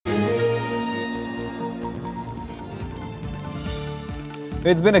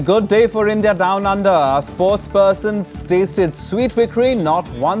It's been a good day for India down under. Our sportspersons tasted sweet victory not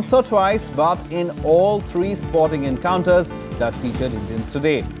once or twice, but in all three sporting encounters that featured Indians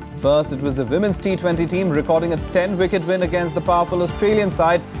today. First, it was the women's T20 team recording a 10-wicket win against the powerful Australian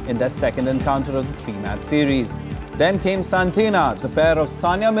side in their second encounter of the three-match series. Then came Santina, the pair of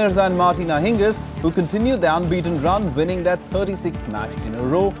Sania Mirza and Martina Hingis, who continued their unbeaten run, winning their 36th match in a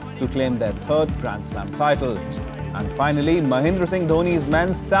row to claim their third Grand Slam title. And finally, Mahendra Singh Dhoni's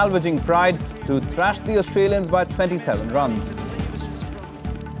men salvaging pride to thrash the Australians by 27 runs.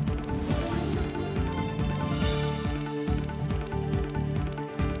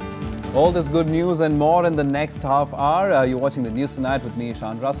 All this good news and more in the next half hour. You're watching the news tonight with me,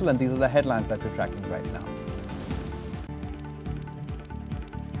 Ishan Russell, and these are the headlines that we're tracking right now.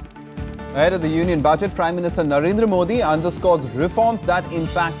 Ahead of the Union Budget, Prime Minister Narendra Modi underscores reforms that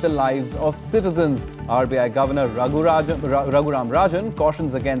impact the lives of citizens. RBI Governor Raghuram Rajan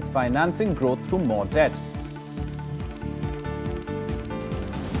cautions against financing growth through more debt.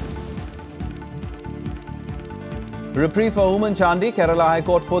 Reprieve for Oommen Chandy, Kerala High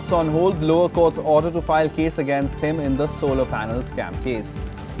Court puts on hold lower court's order to file case against him in the solar panel scam case.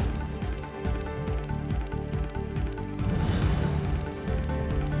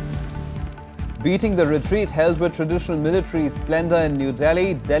 Beating the retreat held with traditional military splendor in New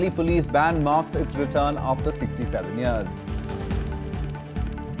Delhi, Delhi Police Band marks its return after 67 years.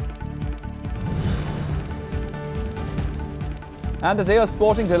 And a day of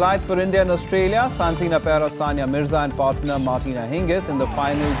sporting delights for India and Australia. Santina pair of Sania Mirza and partner Martina Hingis in the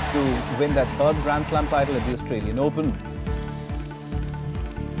finals to win their third Grand Slam title at the Australian Open.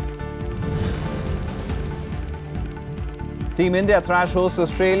 Team India thrash hosts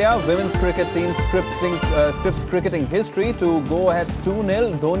Australia. Women's cricket team scripts cricketing history to go ahead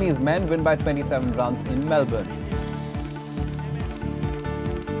 2-0. Dhoni's men win by 27 runs in Melbourne.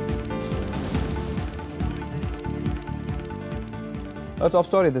 A top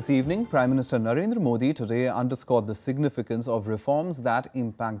story this evening. Prime Minister Narendra Modi today underscored the significance of reforms that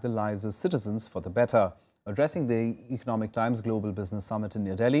impact the lives of citizens for the better. Addressing the Economic Times Global Business Summit in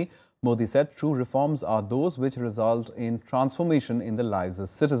New Delhi, Modi said true reforms are those which result in transformation in the lives of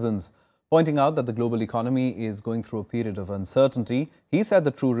citizens. Pointing out that the global economy is going through a period of uncertainty, he said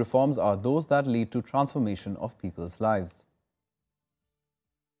the true reforms are those that lead to transformation of people's lives.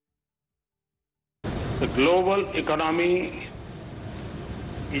 The global economy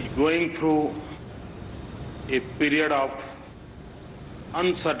is going through a period of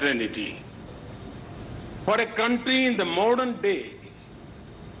uncertainty. For a country in the modern day,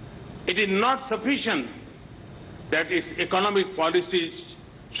 it is not sufficient that its economic policies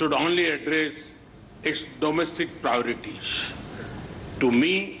should only address its domestic priorities. To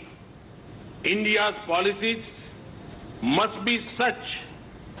me, India's policies must be such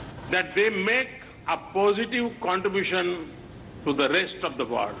that they make a positive contribution to the rest of the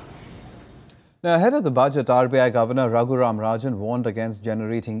world. Now, ahead of the budget, RBI Governor Raghuram Rajan warned against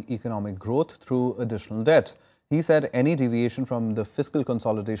generating economic growth through additional debt. He said any deviation from the fiscal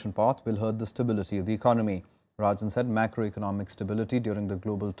consolidation path will hurt the stability of the economy. Rajan said macroeconomic stability during the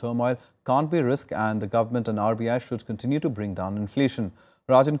global turmoil can't be risked and the government and RBI should continue to bring down inflation.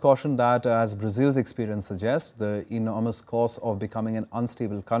 Rajan cautioned that, as Brazil's experience suggests, the enormous costs of becoming an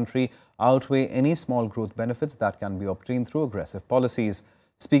unstable country outweigh any small growth benefits that can be obtained through aggressive policies.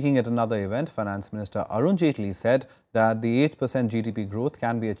 Speaking at another event, Finance Minister Arun Jaitley said that the 8% GDP growth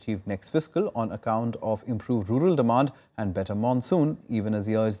can be achieved next fiscal on account of improved rural demand and better monsoon, even as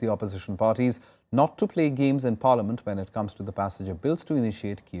he urged the opposition parties not to play games in Parliament when it comes to the passage of bills to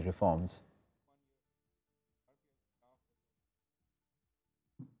initiate key reforms.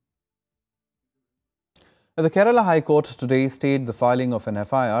 The Kerala High Court today stayed the filing of an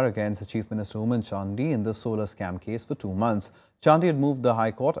FIR against Chief Minister Oommen Chandy in the solar scam case for 2 months. Chandy had moved the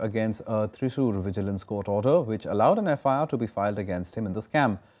High Court against a Thrissur Vigilance Court order which allowed an FIR to be filed against him in the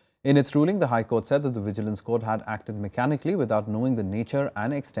scam. In its ruling, the High Court said that the Vigilance Court had acted mechanically without knowing the nature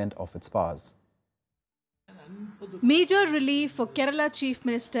and extent of its powers. Major relief for Kerala Chief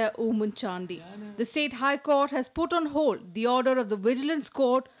Minister Oommen Chandy. The State High Court has put on hold the order of the Vigilance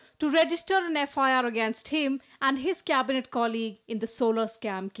Court to register an FIR against him and his cabinet colleague in the solar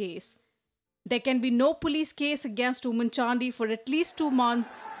scam case. There can be no police case against Oommen Chandy for at least 2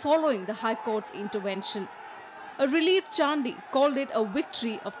 months following the High Court's intervention. A relieved Chandy called it a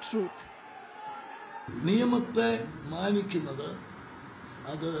victory of truth. നിയമത്തെ മാനിക്കുന്നത്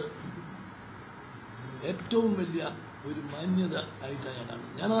അത് ഏറ്റവും വലിയ ഒരു മാന്യത ആയിട്ടാണ്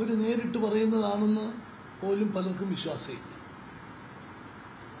ഞാൻ അവർ നേരിട്ട് പറയുന്നതാണെന്ന് പോലും പലർക്കും വിശ്വാസമില്ല.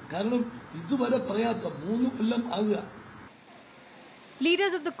 കാരണം ഇതുവരെ പറയാത്ത 3 കൊല്ലം ആകുക.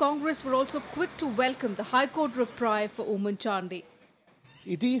 Leaders of the Congress were also quick to welcome the High Court reprieve for Oomen Chandy.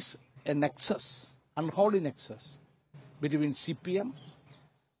 It is a nexus, unholy nexus, between CPM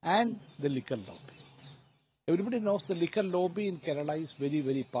and the liquor lobby. Everybody knows the liquor lobby in Kerala is very,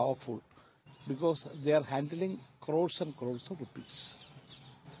 very powerful because they are handling crores and crores of rupees.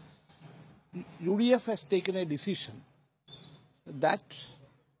 UDF has taken a decision that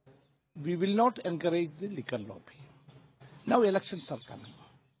we will not encourage the liquor lobby. Now elections are coming.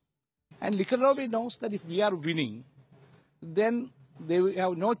 And liquor lobby knows that if we are winning, then they will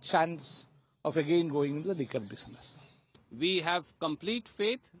have no chance of again going into the liquor business. We have complete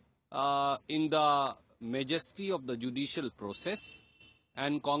faith in the majesty of the judicial process,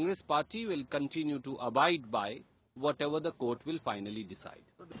 and Congress party will continue to abide by whatever the court will finally decide.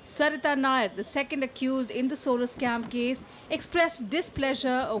 Sarita Nair, the second accused in the solar scam case, expressed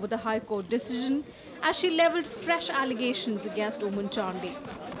displeasure over the High Court decision as she levelled fresh allegations against Oomen Chandy.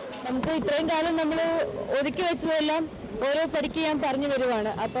 നമുക്ക് ഇത്രയും കാലം നമ്മൾ ഒതുക്കി വെച്ചതെല്ലാം ഓരോ പടിക്ക് ഞാൻ പറഞ്ഞു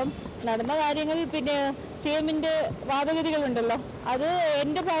വരുവാണ്. അപ്പം നടന്ന കാര്യങ്ങൾ പിന്നെ സിഎമ്മിന്റെ വാദഗതികളുണ്ടല്ലോ, അത്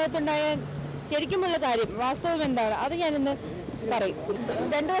എൻ്റെ ഭാഗത്തുണ്ടായ ശരിക്കുമുള്ള കാര്യം വാസ്തവം എന്താണ് അത് ഞാനിന്ന് പറയും.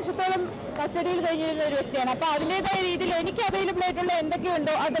 2 വർഷത്തോളം കസ്റ്റഡിയിൽ കഴിഞ്ഞിരുന്ന ഒരു വ്യക്തിയാണ്. അപ്പോൾ അതിൻ്റെതായ രീതിയിൽ എനിക്ക് അവൈലബിൾ ആയിട്ടുള്ള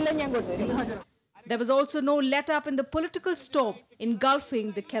എന്തൊക്കെയുണ്ടോ അതെല്ലാം ഞാൻ കൊണ്ടുവരും. There was also no let-up in the political storm engulfing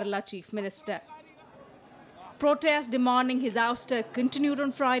the Kerala Chief Minister. Protests demanding his ouster continued on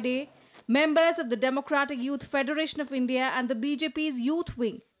Friday. Members of the Democratic Youth Federation of India and the BJP's youth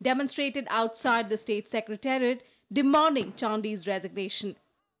wing demonstrated outside the state secretariat demanding Chandy's resignation.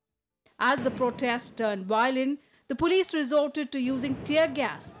 As the protests turned violent, the police resorted to using tear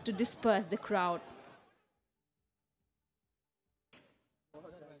gas to disperse the crowd.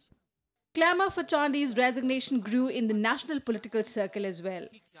 Clamour for Chandy's resignation grew in the national political circle as well.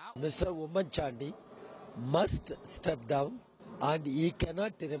 Mr. Oomen Chandy must step down and he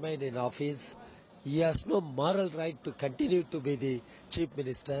cannot remain in office. He has no moral right to continue to be the Chief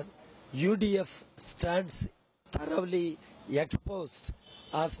Minister. UDF stands thoroughly exposed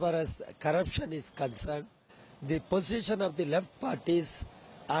as far as corruption is concerned. The position of the left parties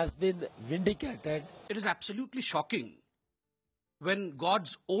has been vindicated. It is absolutely shocking when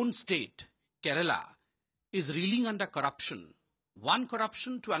God's own state, Kerala, is reeling under corruption, one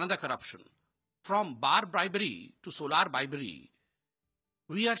corruption to another corruption, from bar bribery to solar bribery.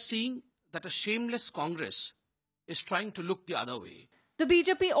 We are seeing that a shameless Congress is trying to look the other way. The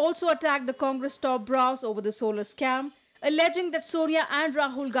BJP also attacked the Congress top brass over the solar scam, alleging that Sonia and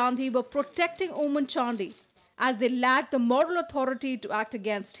Rahul Gandhi were protecting Oomen Chandy as they lacked the moral authority to act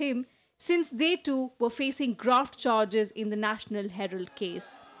against him, since they too were facing graft charges in the National Herald case.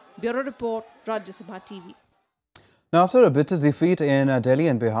 Bureau Report, Rajya Sabha TV. Now, after a bitter defeat in Delhi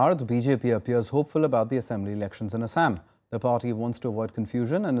and Bihar, the BJP appears hopeful about the assembly elections in Assam. The party wants to avoid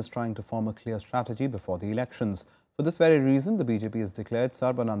confusion and is trying to form a clear strategy before the elections. For this very reason, the BJP has declared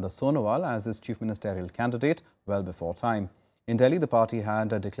Sarbananda Sonowal as its chief ministerial candidate well before time. In Delhi, the party had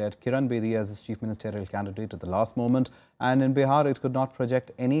declared Kiran Bedi as its chief ministerial candidate at the last moment, and in Bihar, it could not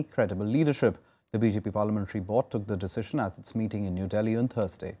project any credible leadership. The BJP Parliamentary Board took the decision at its meeting in New Delhi on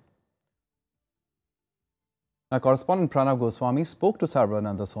Thursday. Now, correspondent Pranav Goswami spoke to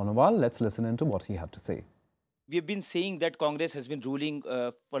Sarbananda Sonowal. Let's listen into what he had to say. We've been seeing that Congress has been ruling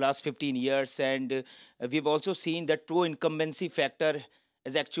for the last 15 years, and we've also seen that pro-incumbency factor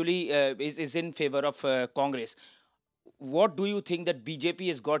is actually is in favor of Congress. What do you think that BJP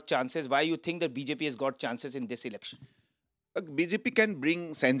has got chances? Why you think that BJP has got chances in this election? BJP can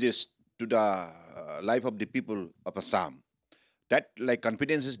bring changes to the life of the people of Assam. That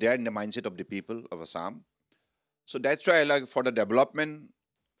confidence is there in the mindset of the people of Assam. So that's why for the development,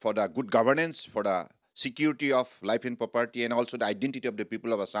 for the good governance, for the security of life and property, and also the identity of the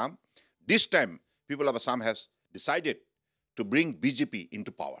people of Assam, this time people of Assam have decided to bring BJP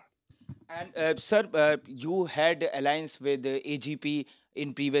into power. And sir, you had alliance with AGP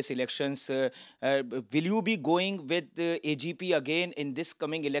in previous elections. Will you be going with AGP again in this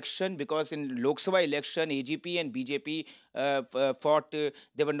coming election? Because in Lok Sabha election, AGP and BJP fought,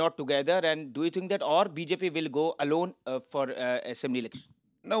 they were not together. And do you think that or BJP will go alone for assembly election?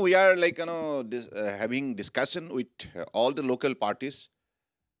 No, we are having discussion with all the local parties,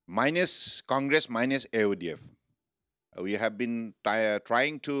 minus Congress, minus AODF. We have been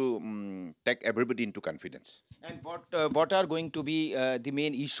trying to take everybody into confidence. And what are going to be the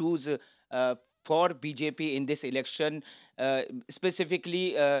main issues for BJP in this election,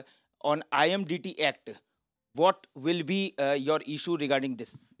 specifically on IMDT Act? What will be your issue regarding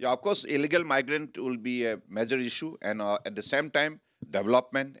this? Yeah, of course, illegal migrant will be a major issue, and at the same time,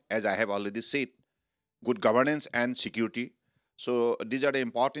 development, as I have already said, good governance and security. So these are the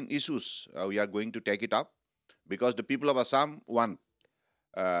important issues. We are going to take it up because the people of Assam want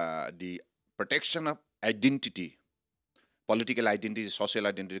the protection of identity, political identity, social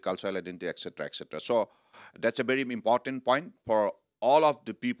identity, cultural identity, etc., etc. So that's a very important point for all of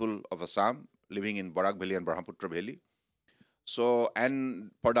the people of Assam living in Barak Valley and Brahmaputra Valley. So, and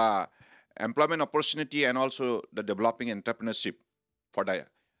for the employment opportunity and also the developing entrepreneurship for the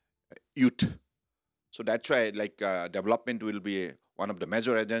youth. So that's why development will be one of the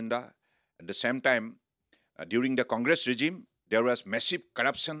major agenda. At the same time, during the Congress regime, there was massive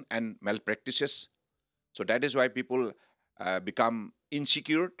corruption and malpractices. So that is why people become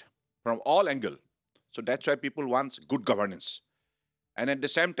insecure from all angles. So that's why people want good governance. And at the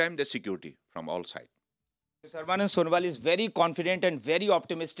same time, the security from all sides. Sarvanand Sonowal is very confident and very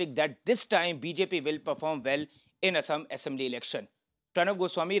optimistic that this time BJP will perform well in Assam Assembly election. Pranav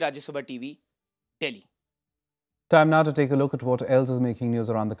Goswami, Rajya Sabha TV, Delhi. Time now to take a look at what else is making news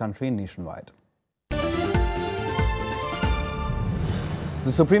around the country and nationwide.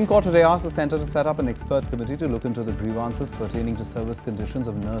 The Supreme Court today asked the centre to set up an expert committee to look into the grievances pertaining to service conditions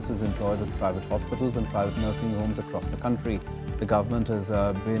of nurses employed with private hospitals and private nursing homes across the country. The government has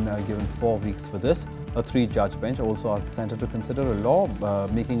been given 4 weeks for this. A 3-judge bench also asked the centre to consider a law,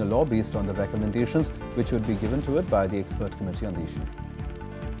 making a law based on the recommendations which would be given to it by the expert committee on the issue.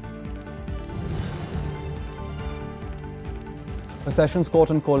 A sessions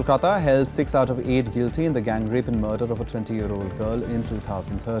court in Kolkata held 6 out of 8 guilty in the gang rape and murder of a 20-year-old girl in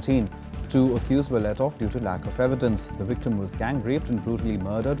 2013. 2 accused were let off due to lack of evidence. The victim was gang raped and brutally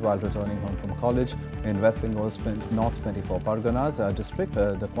murdered while returning home from college in West Bengal's North 24 Parganas district.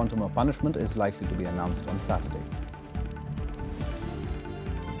 The quantum of punishment is likely to be announced on Saturday.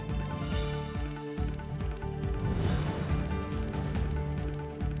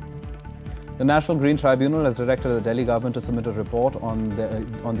 The National Green Tribunal has directed the Delhi government to submit a report on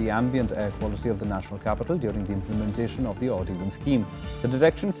the ambient air quality of the national capital during the implementation of the odd-even scheme. The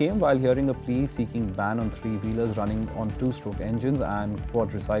direction came while hearing a plea seeking ban on 3-wheelers running on 2-stroke engines and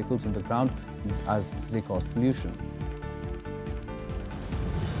quadricycles on the ground as they cause pollution.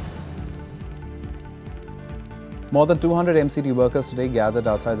 More than 200 MCD workers today gathered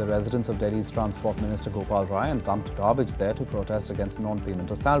outside the residence of Delhi's Transport Minister Gopal Rai and dumped garbage there to protest against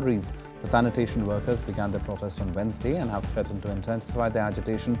non-payment of salaries. The sanitation workers began their protest on Wednesday and have threatened to intensify their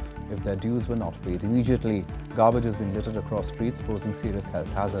agitation if their dues were not paid immediately. Garbage has been littered across streets, posing serious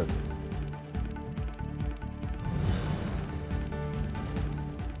health hazards.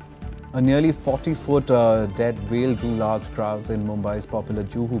 A nearly 40-foot dead whale drew large crowds in Mumbai's popular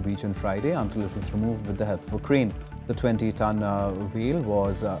Juhu beach on Friday until it was removed with the help of a crane. The 20-ton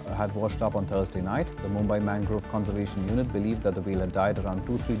whale had washed up on Thursday night. The Mumbai Mangrove Conservation Unit believed that the whale had died around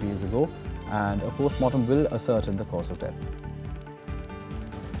 2-3 days ago, and a post-mortem will ascertain the cause of death.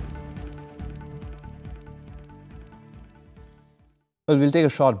 Well, we'll take a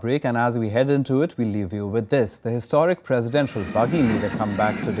short break, and as we head into it, we'll leave you with this. The historic presidential buggy made a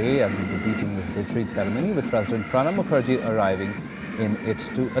comeback today at the beating of the retreat ceremony, with President Pranab Mukherjee arriving in it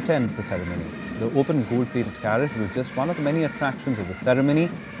to attend the ceremony. The open gold-plated carriage was just one of the many attractions of the ceremony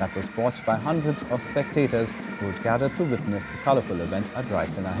that was watched by hundreds of spectators who had gathered to witness the colourful event at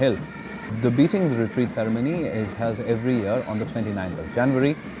Raisina Hill. The beating of the retreat ceremony is held every year on the 29th of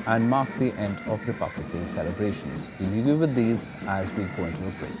January and marks the end of Republic Day celebrations. We leave you with these as we go into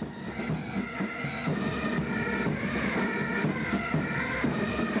a break.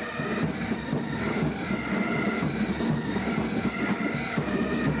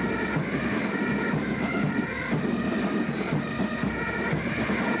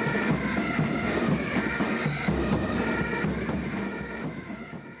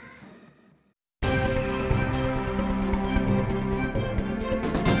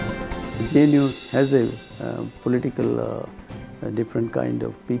 JNU has a political, different kind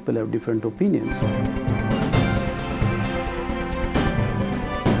of people have different opinions.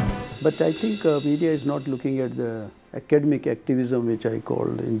 But I think media is not looking at the academic activism which I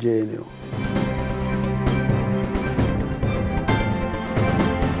called in JNU.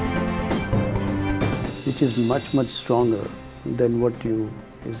 Which is much, much stronger than what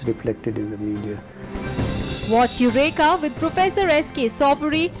is reflected in the media. Watch Eureka with Professor S.K.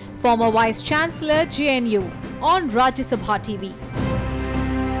 Soburi, former Vice Chancellor, JNU, on Rajya Sabha TV.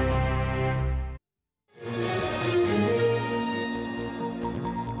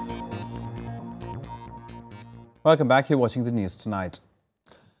 Welcome back. You're watching the news tonight.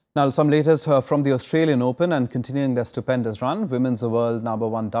 Now, some latest from the Australian Open and continuing their stupendous run, women's world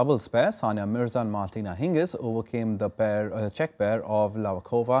 #1 doubles pair, Sania Mirza and Martina Hingis, overcame the Czech pair of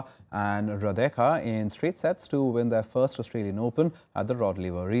Lavakova and Radeka in straight sets to win their first Australian Open at the Rod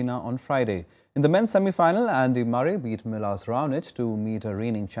Laver Arena on Friday. In the men's semi-final, Andy Murray beat Milos Raonic to meet a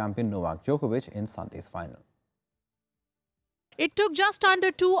reigning champion Novak Djokovic in Sunday's final. It took just under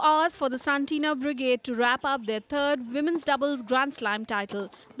 2 hours for the Santina Brigade to wrap up their third women's doubles Grand Slam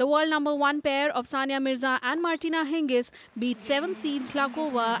title. The world #1 pair of Sania Mirza and Martina Hingis beat 7 seeds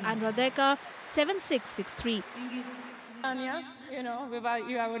Lakova and Radeka 7-6, 6-3. Sania, without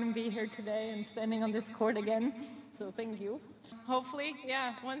you I wouldn't be here today and standing on this court again. So thank you. Hopefully,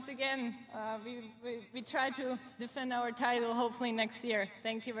 once again, we try to defend our title, hopefully next year.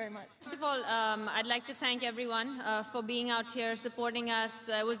 Thank you very much. First of all, I'd like to thank everyone for being out here, supporting us.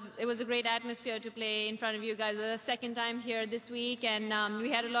 It was a great atmosphere to play in front of you guys. It was the second time here this week, and we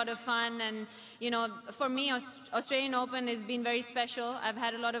had a lot of fun. And, for me, Australian Open has been very special. I've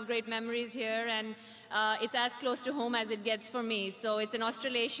had a lot of great memories here, and it's as close to home as it gets for me. So it's an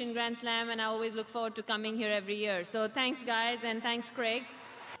Australasian Grand Slam, and I always look forward to coming here every year. So thanks, guys, and thanks, Craig.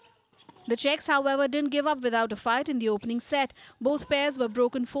 The Czechs, however, didn't give up without a fight in the opening set. Both pairs were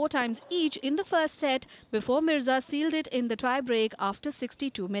broken 4 times each in the first set before Mirza sealed it in the tie-break after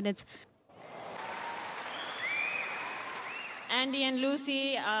 62 minutes. Andy and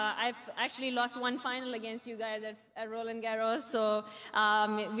Lucy, I've actually lost one final against you guys at Roland Garros, so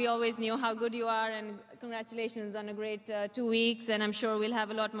we always knew how good you are, and congratulations on a great 2 weeks, and I'm sure we'll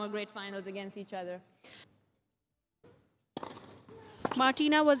have a lot more great finals against each other.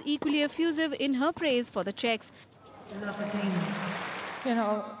 Martina was equally effusive in her praise for the Czechs.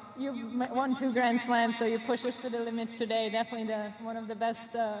 You won 2 Grand Slams, so you pushed us to the limits today. Definitely one of the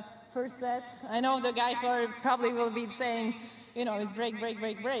best first sets. I know the guys probably will be saying, it's break, break,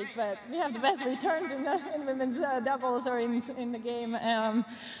 break, break, but we have the best returns in women's doubles or in the game.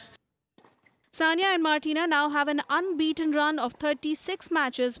 Sania and Martina now have an unbeaten run of 36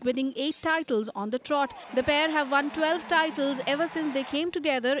 matches, winning 8 titles on the trot. The pair have won 12 titles ever since they came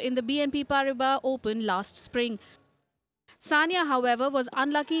together in the BNP Paribas Open last spring. Sania, however, was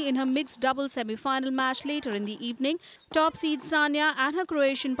unlucky in her mixed doubles semi-final match later in the evening. Top seed Sania and her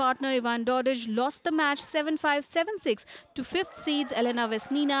Croatian partner Ivan Dodic lost the match 7-5, 7-6 to 5th seeds Elena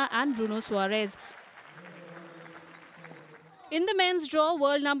Vesnina and Bruno Soares. In the men's draw,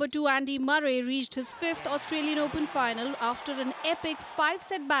 world #2 Andy Murray reached his 5th Australian Open final after an epic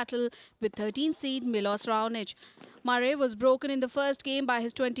 5-set battle with 13th seed Milos Raonic. Murray was broken in the first game by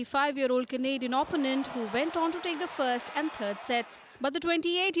his 25-year-old Canadian opponent, who went on to take the first and third sets. But the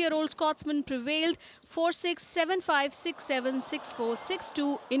 28-year-old Scotsman prevailed 4-6, 7-5, 6-7, 6-4,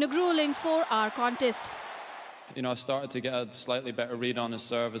 6-2 in a grueling 4-hour contest. I started to get a slightly better read on his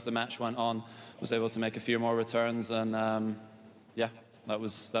serve as the match went on. Was able to make a few more returns, and that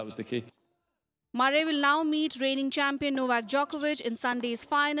was the key. Murray will now meet reigning champion Novak Djokovic in Sunday's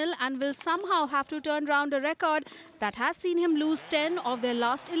final and will somehow have to turn round a record that has seen him lose 10 of their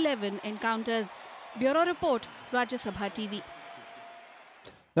last 11 encounters. Bureau Report, Rajya Sabha TV.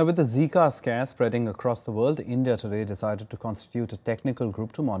 Now, with the Zika scare spreading across the world, India today decided to constitute a technical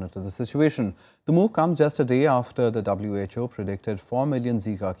group to monitor the situation. The move comes just a day after the WHO predicted 4 million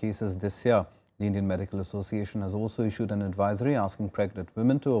Zika cases this year. The Indian Medical Association has also issued an advisory asking pregnant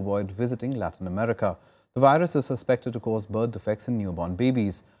women to avoid visiting Latin America. The virus is suspected to cause birth defects in newborn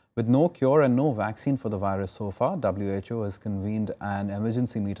babies. With no cure and no vaccine for the virus so far, WHO has convened an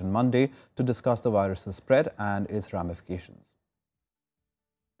emergency meet on Monday to discuss the virus's spread and its ramifications.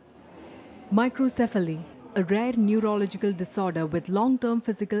 Microcephaly, a rare neurological disorder with long-term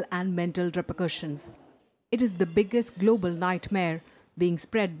physical and mental repercussions. It is the biggest global nightmare, being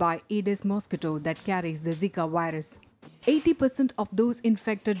spread by Aedes mosquito that carries the Zika virus. 80% of those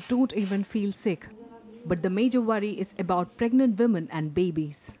infected don't even feel sick. But the major worry is about pregnant women and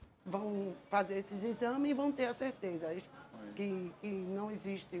babies. Vão fazer esses exames e vão ter a certeza que não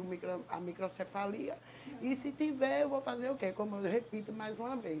existe a microcefalia. E se tiver, eu vou fazer o quê? Como eu repito mais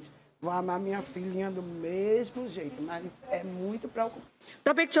uma vez, vou amar minha filhinha do mesmo jeito, mas é muito preocupante.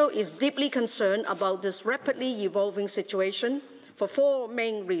 WHO is deeply concerned about this rapidly evolving situation for 4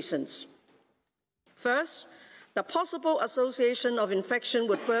 main reasons. First, the possible association of infection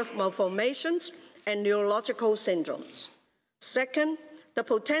with birth malformations and neurological syndromes. Second, the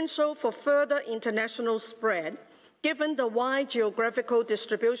potential for further international spread given the wide geographical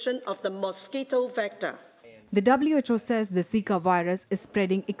distribution of the mosquito vector. The WHO says the Zika virus is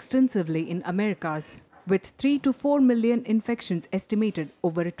spreading extensively in Americas, with 3 to 4 million infections estimated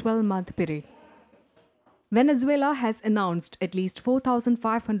over a 12-month period. Venezuela has announced at least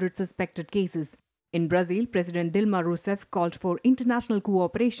 4,500 suspected cases. In Brazil, President Dilma Rousseff called for international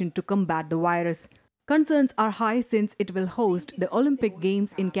cooperation to combat the virus. Concerns are high since it will host the Olympic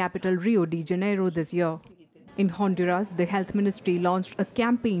Games in capital Rio de Janeiro this year. In Honduras, the health ministry launched a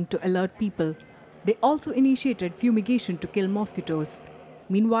campaign to alert people. They also initiated fumigation to kill mosquitoes.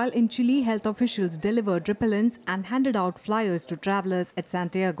 Meanwhile, in Chile, health officials delivered repellents and handed out flyers to travelers at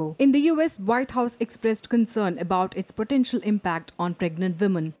Santiago. In the US, White House expressed concern about its potential impact on pregnant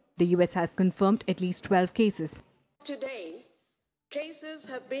women. The US has confirmed at least 12 cases. Today, cases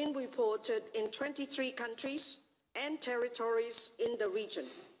have been reported in 23 countries and territories in the region.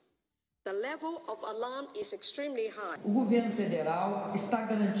 The level of alarm is extremely high. O governo federal está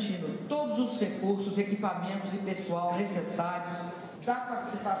garantindo todos os recursos, equipamentos e pessoal necessários da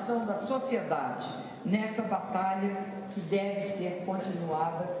participação da sociedade nessa batalha que deve ser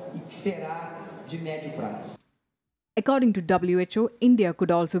continuada e que será de médio prazo. According to WHO, India could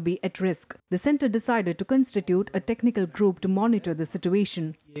also be at risk. The centre decided to constitute a technical group to monitor the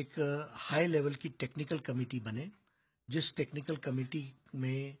situation. एक high level की technical committee बने, जिस technical committee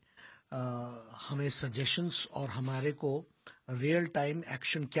में हमें suggestions और हमारे को real time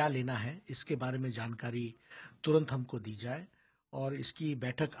action क्या लेना है इसके बारे में जानकारी तुरंत हमको दी जाए और इसकी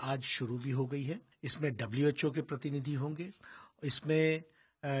बैठक आज शुरू भी हो गई है। इसमें WHO के प्रतिनिधि होंगे, इसमें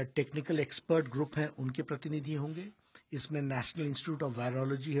टेक्निकल एक्सपर्ट ग्रुप हैं उनके प्रतिनिधि होंगे, इसमें नेशनल इंस्टीट्यूट ऑफ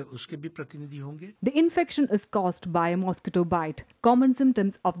वायरोलॉजी है उसके भी प्रतिनिधि होंगे। The infection is caused by a mosquito bite. Common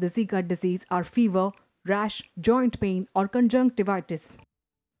symptoms of the Zika disease are fever, rash, joint pain or conjunctivitis.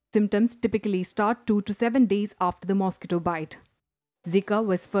 Symptoms typically start 2 to 7 days after the mosquito bite. Zika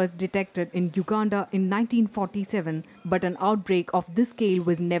was first detected in Uganda in 1947, but an outbreak of this scale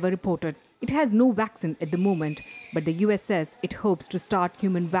was never reported. It has no vaccine at the moment, but the US says it hopes to start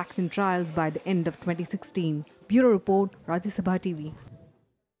human vaccine trials by the end of 2016. Bureau Report, Rajya Sabha TV.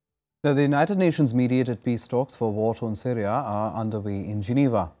 Now, the United Nations mediated peace talks for war-torn Syria are underway in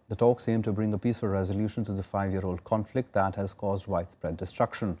Geneva. The talks aim to bring a peaceful resolution to the 5-year-old conflict that has caused widespread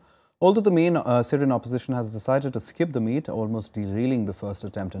destruction. Although the main Syrian opposition has decided to skip the meet, almost derailing the first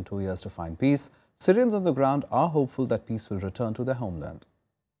attempt in 2 years to find peace, Syrians on the ground are hopeful that peace will return to their homeland.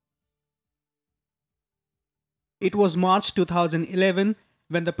 It was March 2011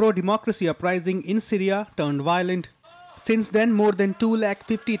 when the pro-democracy uprising in Syria turned violent. Since then, more than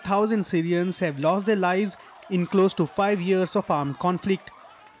 250,000 Syrians have lost their lives in close to 5 years of armed conflict.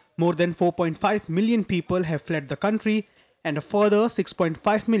 More than 4.5 million people have fled the country, and a further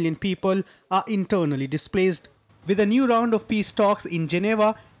 6.5 million people are internally displaced. With a new round of peace talks in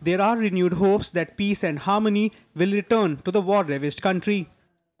Geneva, there are renewed hopes that peace and harmony will return to the war-ravaged country.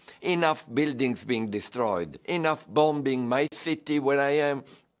 Enough buildings being destroyed, enough bombing my city where I am,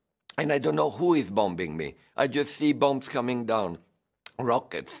 and I don't know who is bombing me. I just see bombs coming down,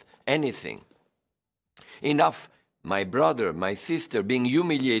 rockets, anything. Enough my brother, my sister being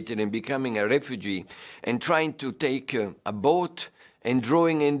humiliated and becoming a refugee and trying to take a boat and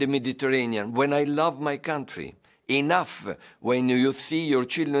drawing in the Mediterranean when I love my country. Enough when you see your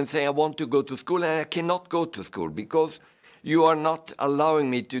children say, I want to go to school and I cannot go to school because you are not allowing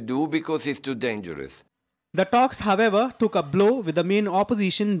me to do because it's too dangerous. The talks, however, took a blow with the main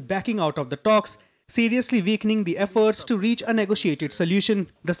opposition backing out of the talks, seriously weakening the efforts to reach a negotiated solution.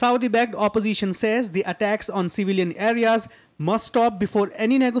 The Saudi-backed opposition says the attacks on civilian areas must stop before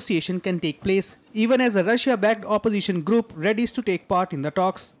any negotiation can take place, even as a Russia-backed opposition group readies to take part in the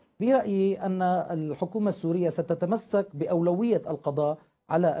talks. برأيي أن الحكومة السورية ستتمسك بأولوية القضاء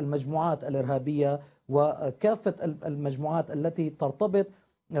على المجموعات الإرهابية وكافة المجموعات التي ترتبط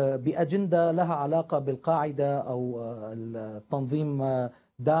بأجندة لها علاقة بالقاعدة أو التنظيم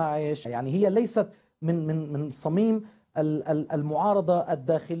داعش. يعني هي ليست من صميم المعارضة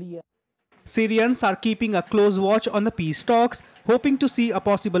الداخلية. Syrians are keeping a close watch on the peace talks, hoping to see a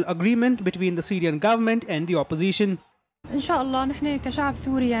possible agreement between the Syrian government and the opposition. إن شاء الله نحن كشعب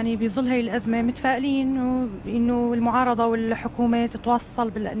سوري يعني بظل هي الأزمة متفائلين إنه المعارضة والحكومة تتوصل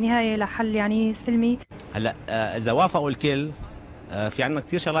بالنهاية لحل يعني سلمي. هلا إذا وافقوا الكل في عندنا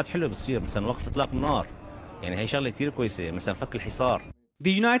كثير شغلات حلوة بتصير مثلا وقف إطلاق النار يعني هي شغلة كثير كويسة مثلا فك الحصار.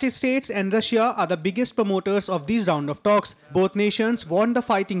 The United States and Russia are the biggest promoters of these round of talks. Both nations want the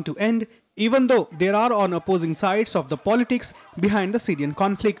fighting to end, even though there are on opposing sides of the politics behind the Syrian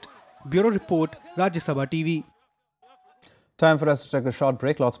conflict. Bureau Report, Rajya Sabha TV. Time for us to take a short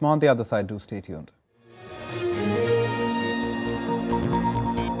break. Lots more on the other side. Do stay tuned.